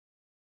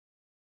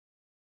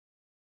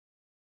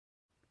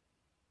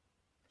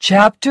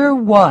Chapter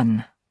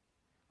 1.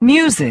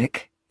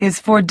 Music is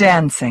for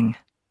dancing.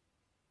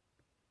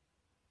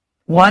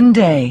 One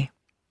day,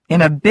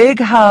 in a big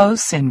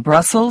house in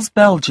Brussels,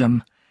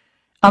 Belgium,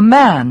 a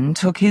man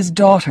took his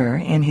daughter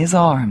in his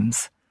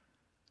arms.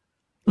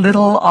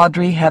 Little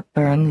Audrey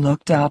Hepburn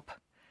looked up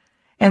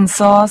and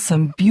saw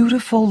some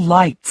beautiful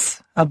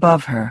lights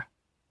above her.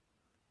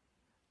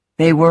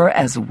 They were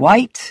as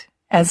white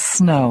as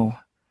snow.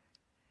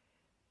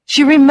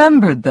 She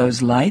remembered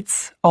those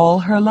lights all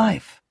her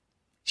life.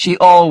 She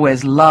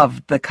always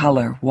loved the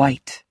color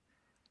white.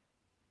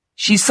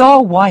 She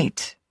saw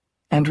white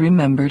and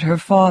remembered her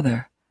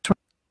father.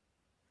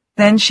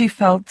 Then she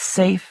felt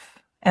safe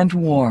and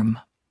warm.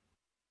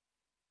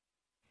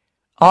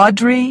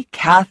 Audrey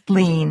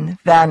Kathleen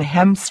van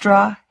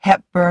Hemstra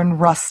Hepburn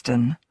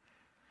Ruston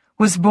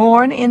was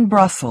born in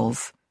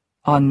Brussels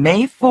on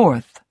May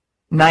 4th,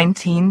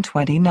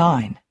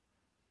 1929.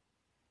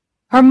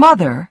 Her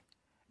mother,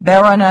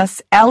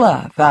 Baroness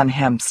Ella van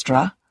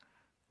Hemstra,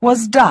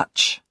 was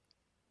Dutch.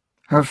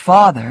 Her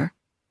father,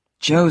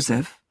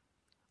 Joseph,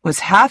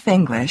 was half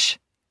English,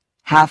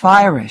 half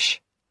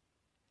Irish.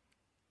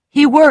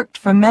 He worked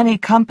for many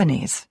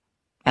companies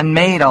and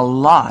made a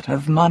lot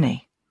of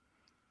money.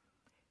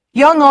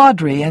 Young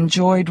Audrey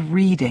enjoyed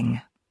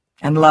reading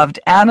and loved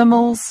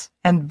animals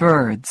and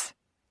birds.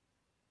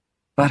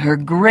 But her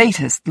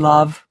greatest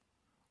love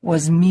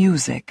was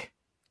music.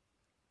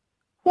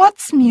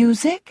 "What's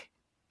music?"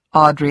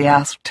 Audrey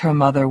asked her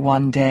mother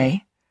one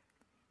day.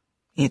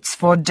 "It's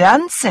for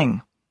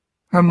dancing,"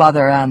 her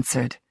mother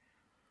answered.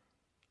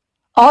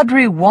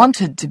 Audrey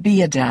wanted to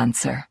be a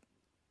dancer,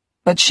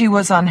 but she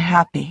was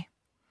unhappy.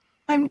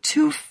 "I'm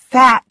too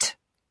fat,"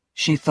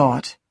 she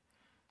thought.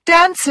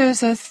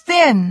 "Dancers are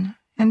thin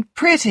and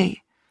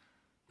pretty,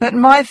 but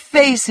my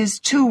face is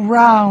too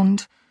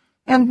round,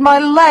 and my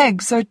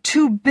legs are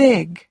too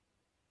big."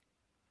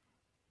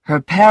 Her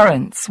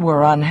parents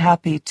were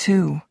unhappy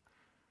too.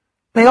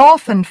 They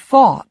often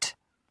fought.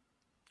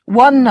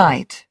 One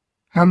night,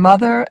 her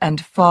mother and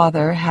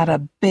father had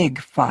a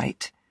big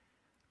fight.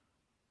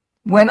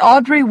 When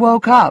Audrey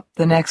woke up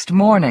the next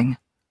morning,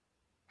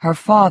 her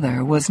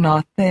father was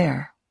not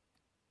there.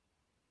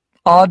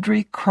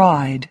 Audrey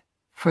cried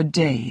for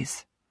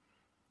days.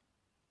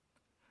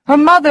 Her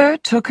mother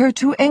took her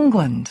to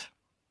England.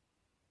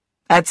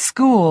 At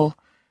school,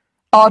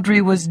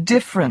 Audrey was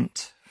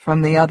different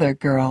from the other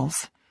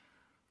girls.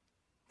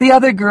 The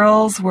other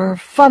girls were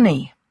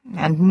funny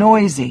and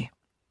noisy.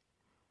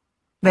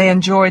 They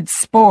enjoyed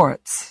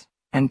sports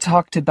and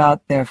talked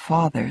about their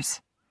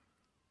fathers.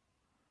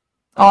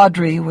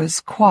 Audrey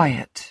was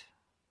quiet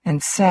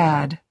and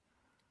sad.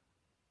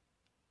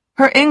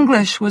 Her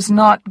English was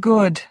not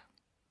good,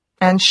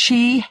 and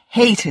she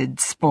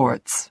hated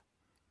sports.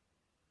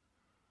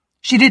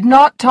 She did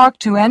not talk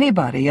to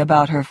anybody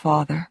about her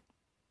father.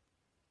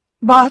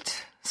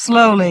 But,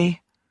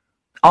 slowly,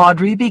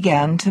 Audrey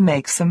began to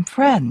make some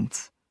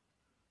friends.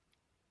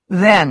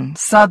 Then,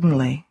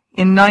 suddenly,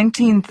 in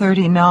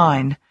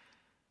 1939,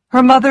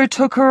 her mother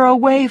took her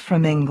away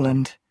from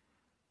England.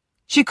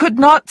 She could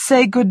not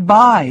say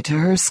goodbye to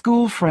her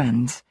school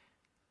friends.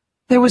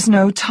 There was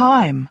no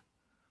time.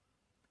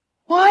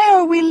 "Why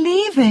are we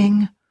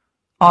leaving?"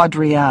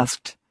 Audrey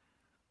asked.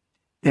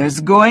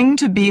 "There's going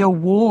to be a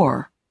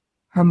war,"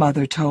 her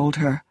mother told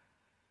her.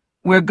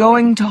 "We're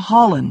going to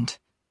Holland.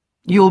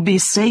 You'll be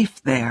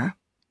safe there."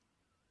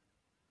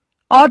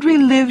 Audrey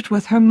lived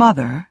with her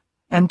mother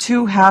and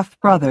two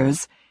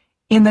half-brothers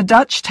in the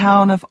Dutch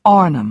town of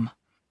Arnhem.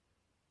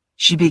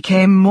 She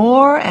became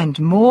more and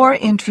more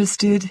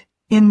interested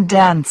in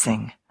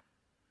dancing.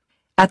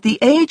 At the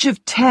age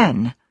of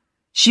 10,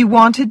 she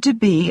wanted to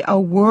be a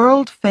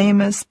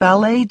world-famous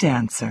ballet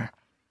dancer.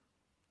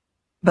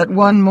 But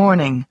one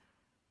morning,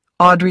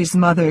 Audrey's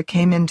mother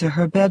came into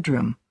her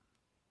bedroom.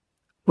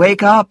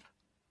 "Wake up,"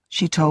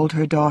 she told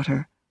her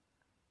daughter.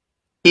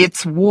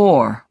 "It's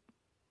war."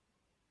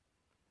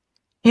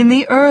 In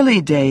the early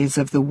days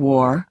of the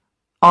war,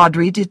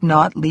 Audrey did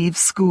not leave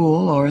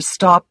school or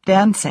stop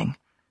dancing.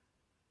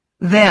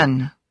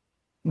 Then,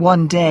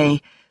 one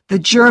day, the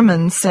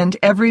Germans sent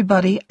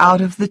everybody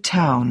out of the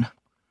town.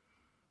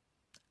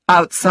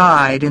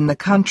 Outside, in the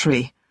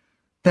country,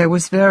 there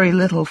was very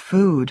little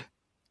food.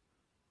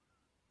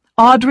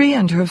 Audrey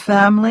and her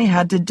family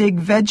had to dig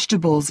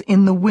vegetables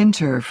in the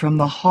winter from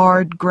the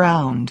hard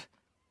ground.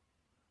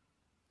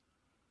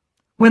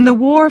 When the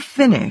war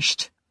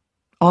finished,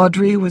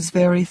 Audrey was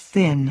very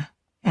thin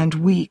and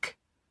weak.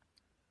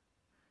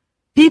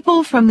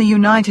 People from the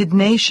United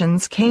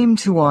Nations came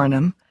to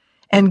Arnhem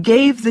and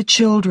gave the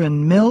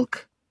children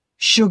milk,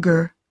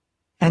 sugar,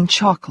 and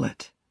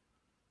chocolate.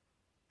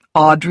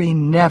 Audrey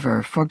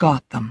never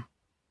forgot them.